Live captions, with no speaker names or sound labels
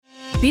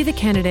Be the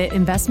candidate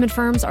investment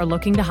firms are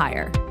looking to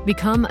hire.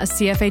 Become a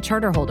CFA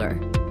charter holder.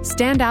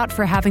 Stand out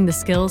for having the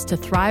skills to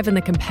thrive in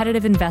the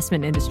competitive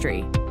investment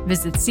industry.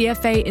 Visit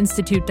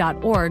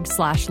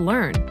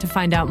cfainstitute.org/learn to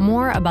find out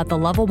more about the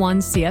Level 1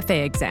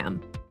 CFA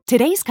exam.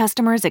 Today's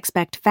customers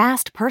expect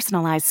fast,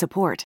 personalized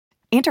support.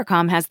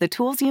 Intercom has the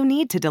tools you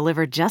need to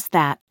deliver just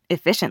that,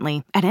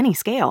 efficiently, at any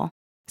scale.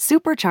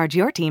 Supercharge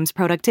your team's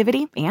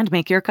productivity and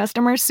make your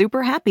customers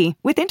super happy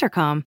with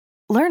Intercom.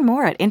 Learn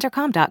more at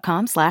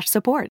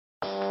intercom.com/support.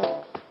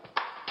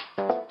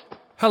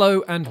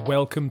 Hello and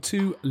welcome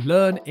to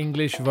Learn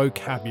English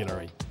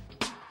Vocabulary.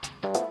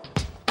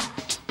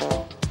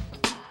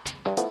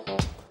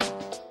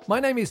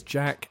 My name is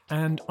Jack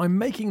and I'm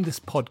making this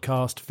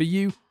podcast for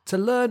you to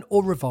learn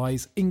or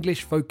revise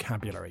English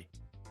vocabulary.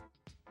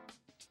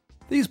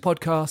 These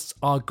podcasts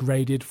are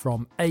graded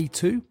from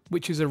A2,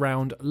 which is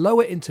around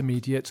lower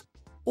intermediate,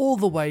 all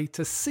the way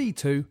to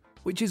C2,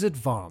 which is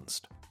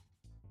advanced.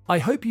 I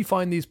hope you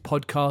find these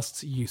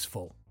podcasts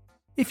useful.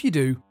 If you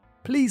do,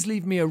 please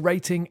leave me a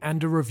rating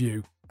and a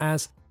review,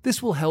 as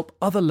this will help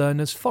other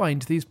learners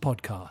find these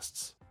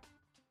podcasts.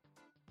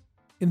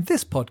 In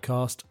this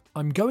podcast,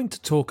 I'm going to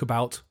talk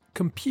about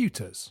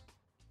computers.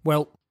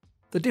 Well,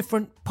 the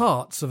different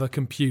parts of a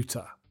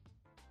computer.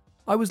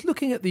 I was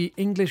looking at the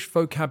English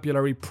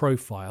vocabulary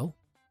profile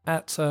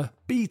at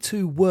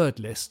B2 word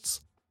lists,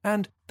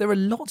 and there are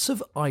lots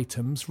of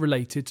items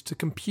related to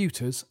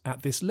computers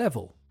at this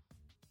level.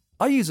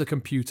 I use a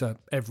computer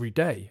every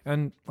day,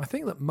 and I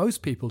think that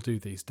most people do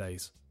these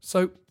days.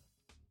 So,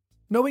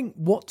 knowing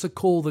what to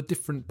call the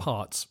different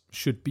parts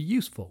should be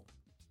useful.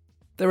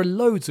 There are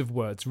loads of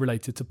words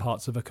related to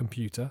parts of a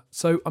computer,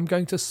 so I'm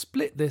going to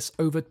split this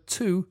over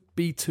 2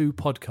 B2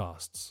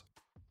 podcasts.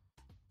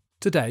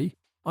 Today,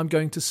 I'm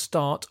going to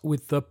start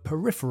with the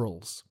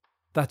peripherals,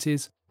 that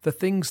is, the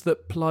things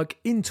that plug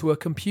into a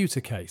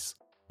computer case,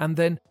 and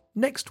then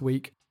next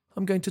week,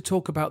 I'm going to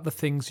talk about the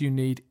things you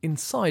need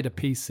inside a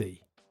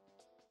PC.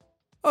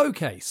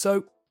 Okay,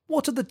 so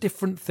what are the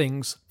different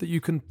things that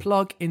you can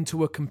plug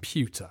into a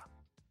computer?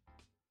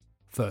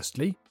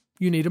 Firstly,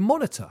 you need a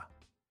monitor.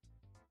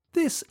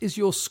 This is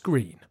your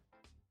screen.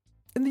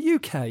 In the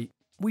UK,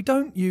 we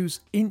don't use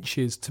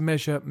inches to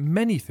measure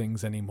many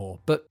things anymore,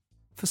 but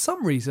for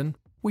some reason,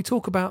 we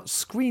talk about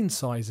screen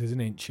sizes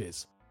in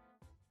inches.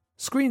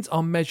 Screens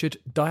are measured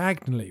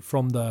diagonally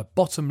from the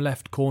bottom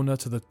left corner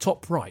to the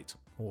top right,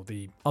 or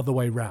the other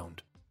way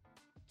round.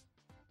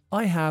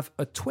 I have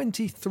a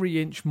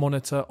 23-inch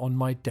monitor on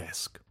my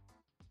desk.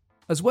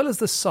 As well as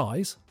the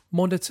size,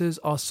 monitors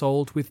are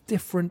sold with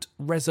different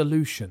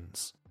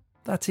resolutions,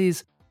 that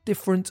is,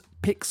 different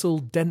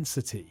pixel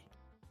density.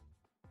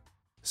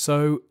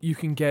 So you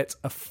can get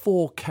a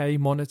 4K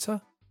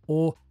monitor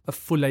or a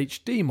Full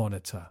HD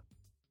monitor.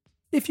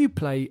 If you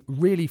play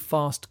really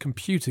fast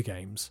computer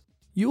games,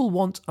 you'll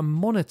want a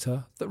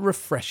monitor that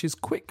refreshes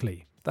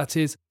quickly, that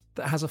is,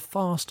 that has a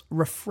fast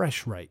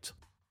refresh rate.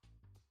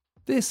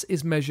 This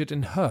is measured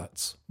in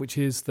hertz, which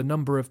is the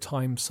number of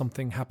times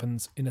something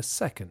happens in a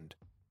second.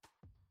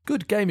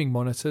 Good gaming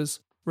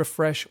monitors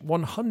refresh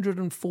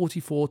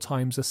 144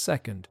 times a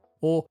second,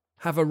 or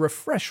have a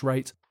refresh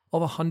rate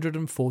of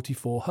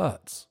 144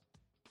 hertz.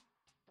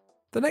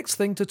 The next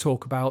thing to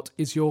talk about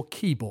is your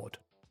keyboard.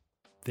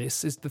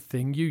 This is the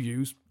thing you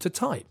use to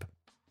type.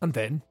 And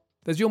then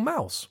there's your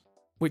mouse,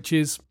 which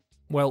is,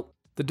 well,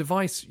 the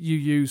device you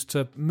use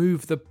to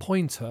move the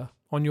pointer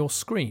on your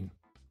screen.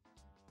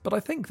 But I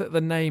think that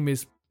the name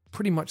is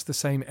pretty much the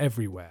same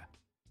everywhere.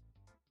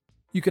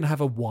 You can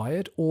have a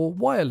wired or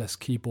wireless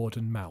keyboard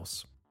and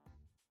mouse.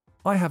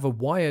 I have a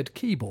wired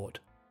keyboard.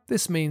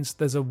 This means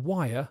there's a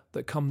wire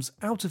that comes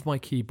out of my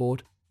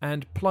keyboard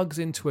and plugs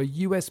into a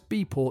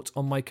USB port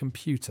on my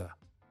computer.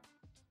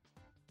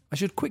 I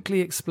should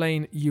quickly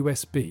explain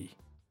USB.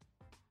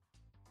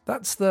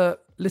 That's the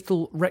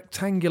little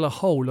rectangular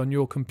hole on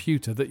your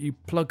computer that you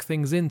plug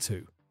things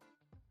into.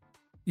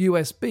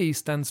 USB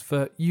stands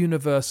for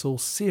Universal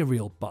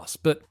Serial Bus,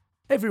 but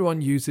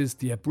everyone uses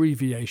the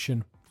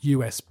abbreviation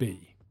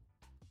USB.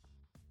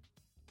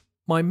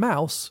 My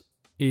mouse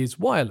is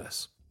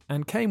wireless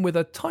and came with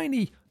a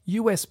tiny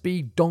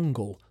USB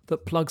dongle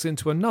that plugs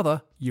into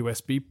another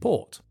USB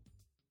port.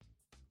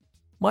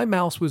 My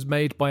mouse was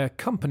made by a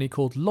company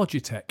called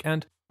Logitech,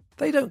 and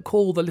they don't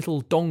call the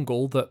little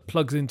dongle that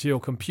plugs into your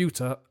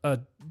computer a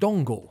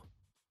dongle.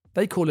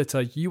 They call it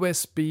a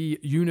USB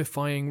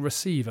unifying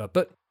receiver,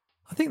 but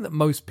I think that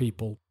most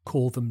people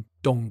call them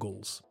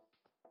dongles.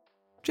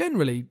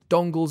 Generally,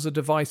 dongles are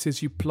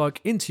devices you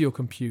plug into your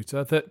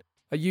computer that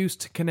are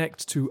used to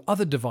connect to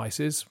other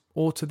devices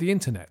or to the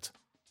internet,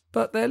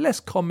 but they're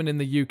less common in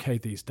the UK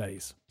these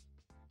days.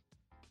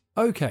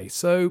 Okay,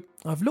 so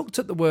I've looked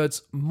at the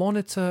words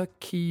monitor,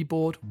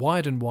 keyboard,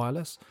 wired and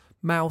wireless,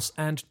 mouse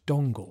and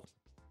dongle.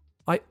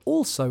 I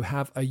also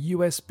have a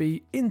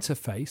USB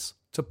interface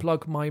to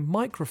plug my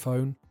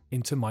microphone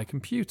into my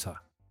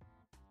computer.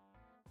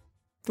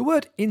 The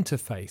word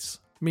interface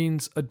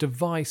means a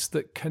device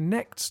that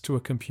connects to a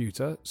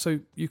computer so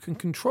you can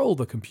control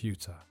the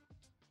computer.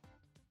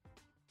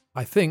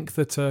 I think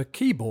that a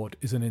keyboard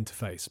is an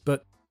interface,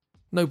 but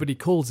nobody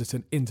calls it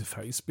an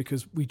interface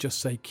because we just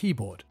say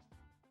keyboard.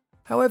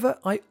 However,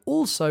 I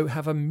also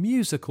have a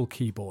musical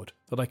keyboard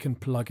that I can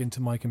plug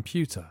into my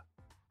computer.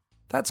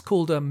 That's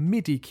called a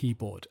MIDI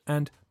keyboard,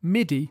 and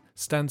MIDI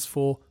stands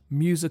for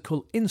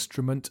Musical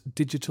Instrument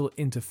Digital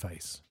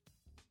Interface.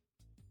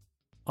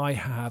 I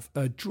have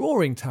a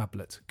drawing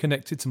tablet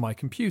connected to my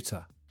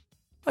computer.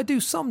 I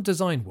do some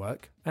design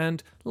work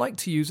and like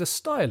to use a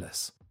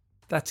stylus.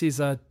 That is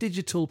a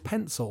digital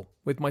pencil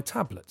with my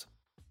tablet.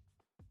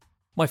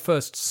 My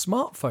first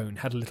smartphone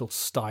had a little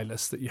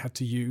stylus that you had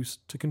to use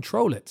to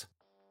control it.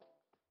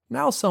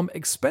 Now some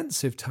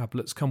expensive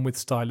tablets come with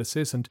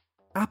styluses, and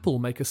Apple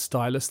make a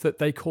stylus that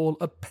they call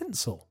a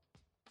pencil.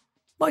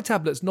 My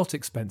tablet's not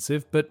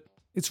expensive, but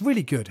it's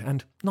really good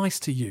and nice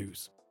to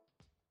use.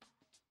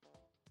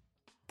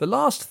 The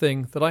last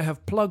thing that I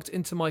have plugged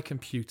into my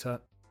computer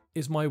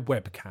is my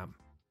webcam.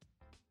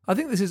 I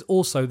think this is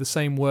also the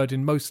same word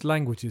in most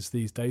languages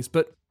these days,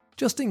 but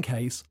just in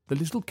case, the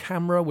little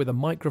camera with a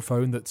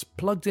microphone that's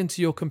plugged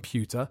into your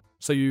computer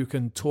so you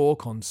can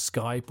talk on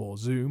Skype or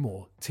Zoom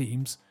or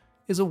Teams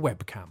is a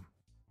webcam.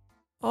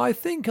 I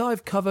think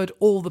I've covered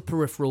all the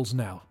peripherals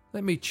now.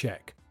 Let me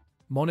check.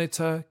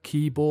 Monitor,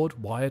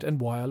 keyboard, wired and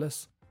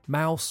wireless,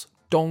 mouse,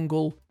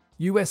 dongle,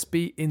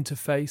 USB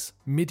interface,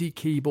 MIDI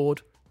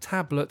keyboard,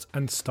 tablet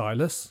and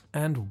stylus,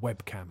 and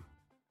webcam.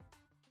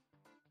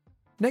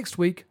 Next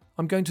week,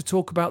 I'm going to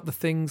talk about the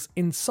things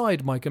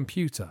inside my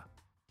computer.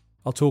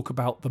 I'll talk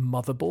about the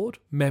motherboard,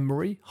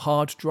 memory,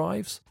 hard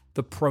drives,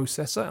 the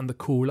processor and the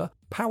cooler,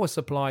 power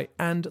supply,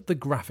 and the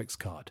graphics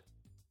card.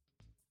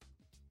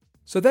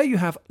 So there you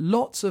have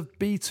lots of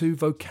B2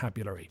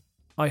 vocabulary.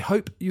 I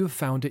hope you have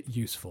found it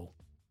useful.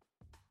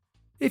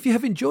 If you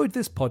have enjoyed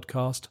this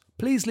podcast,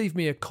 please leave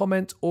me a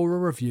comment or a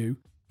review,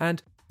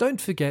 and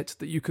don't forget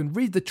that you can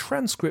read the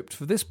transcript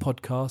for this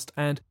podcast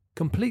and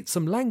complete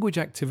some language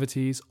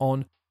activities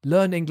on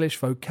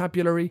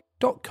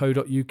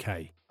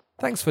learnenglishvocabulary.co.uk.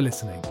 Thanks for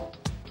listening.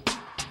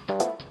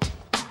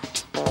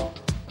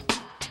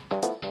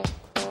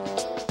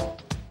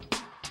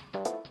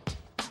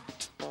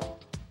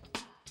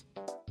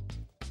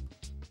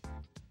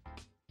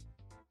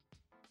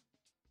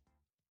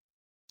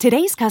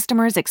 Today's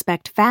customers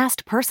expect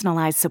fast,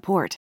 personalized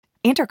support.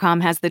 Intercom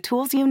has the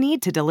tools you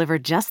need to deliver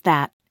just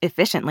that,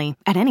 efficiently,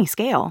 at any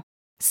scale.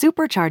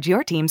 Supercharge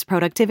your team's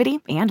productivity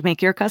and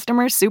make your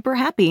customers super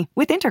happy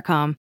with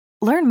Intercom.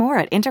 Learn more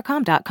at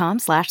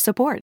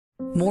intercom.com/support.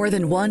 More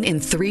than 1 in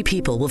 3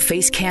 people will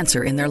face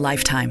cancer in their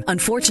lifetime.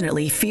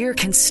 Unfortunately, fear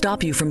can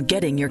stop you from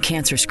getting your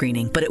cancer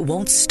screening, but it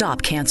won't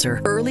stop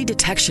cancer. Early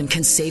detection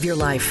can save your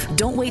life.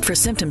 Don't wait for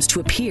symptoms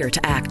to appear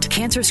to act.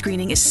 Cancer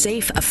screening is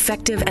safe,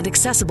 effective, and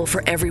accessible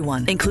for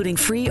everyone, including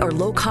free or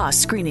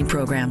low-cost screening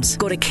programs.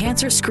 Go to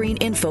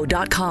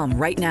cancerscreeninfo.com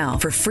right now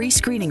for free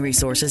screening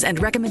resources and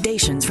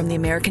recommendations from the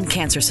American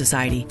Cancer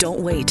Society. Don't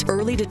wait.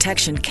 Early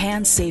detection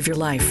can save your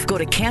life. Go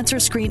to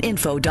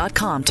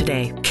cancerscreeninfo.com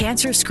today.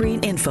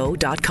 cancerscreeninfo.com.